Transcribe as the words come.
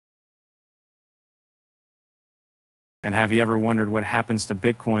And have you ever wondered what happens to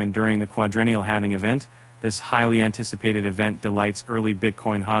Bitcoin during the quadrennial halving event? This highly anticipated event delights early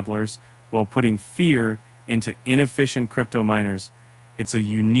Bitcoin hodlers while putting fear into inefficient crypto miners. It's a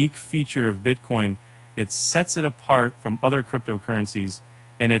unique feature of Bitcoin. It sets it apart from other cryptocurrencies,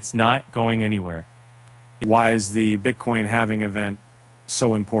 and it's not going anywhere. Why is the Bitcoin halving event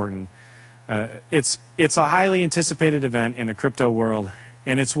so important? It's a highly anticipated event in the crypto world,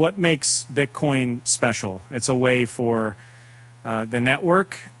 and it's what makes Bitcoin special. It's a way for the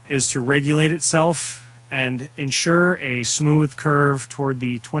network is to regulate itself and ensure a smooth curve toward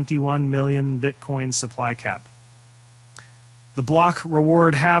the 21 million Bitcoin supply cap. The block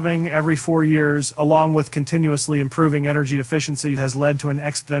reward halving every 4 years, along with continuously improving energy efficiency, has led to an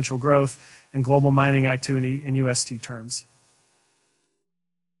exponential growth in global mining activity in UST terms.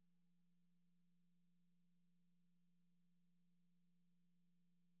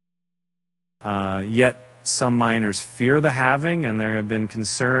 Yet some miners fear the halving, and there have been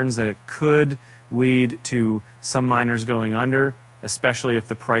concerns that it could lead to some miners going under, especially if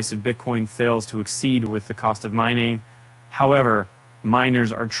the price of Bitcoin fails to exceed with the cost of mining. However,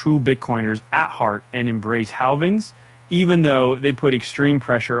 miners are true Bitcoiners at heart and embrace halvings, even though they put extreme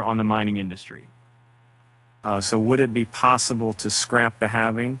pressure on the mining industry. So would it be possible to scrap the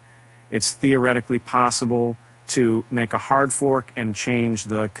halving? It's theoretically possible to make a hard fork and change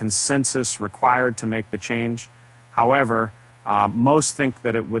the consensus required to make the change. However, most think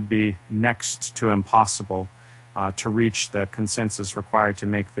that it would be next to impossible to reach the consensus required to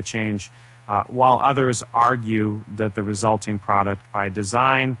make the change, while others argue that the resulting product by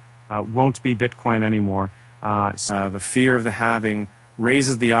design won't be Bitcoin anymore. The fear of the halving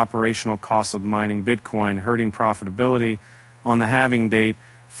raises the operational cost of mining Bitcoin, hurting profitability. On the halving date,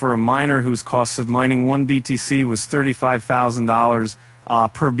 for a miner whose cost of mining 1 BTC was $35,000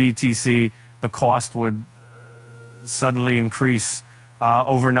 per BTC, the cost would suddenly increase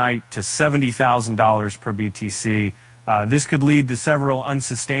overnight to $70,000 per BTC. This could lead to several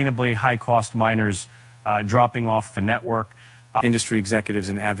unsustainably high-cost miners dropping off the network. Industry executives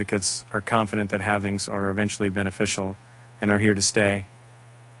and advocates are confident that halvings are eventually beneficial and are here to stay.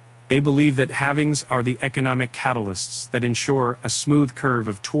 They believe that halvings are the economic catalysts that ensure a smooth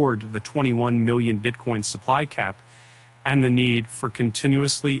curve toward the 21 million Bitcoin supply cap and the need for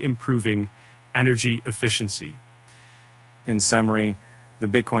continuously improving energy efficiency. In summary, the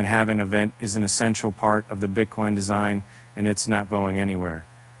Bitcoin halving event is an essential part of the Bitcoin design, and it's not going anywhere.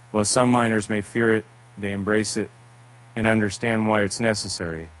 While some miners may fear it, they embrace it and understand why it's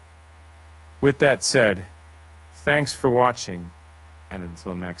necessary. With that said, thanks for watching, and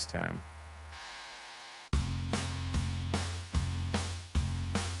until next time.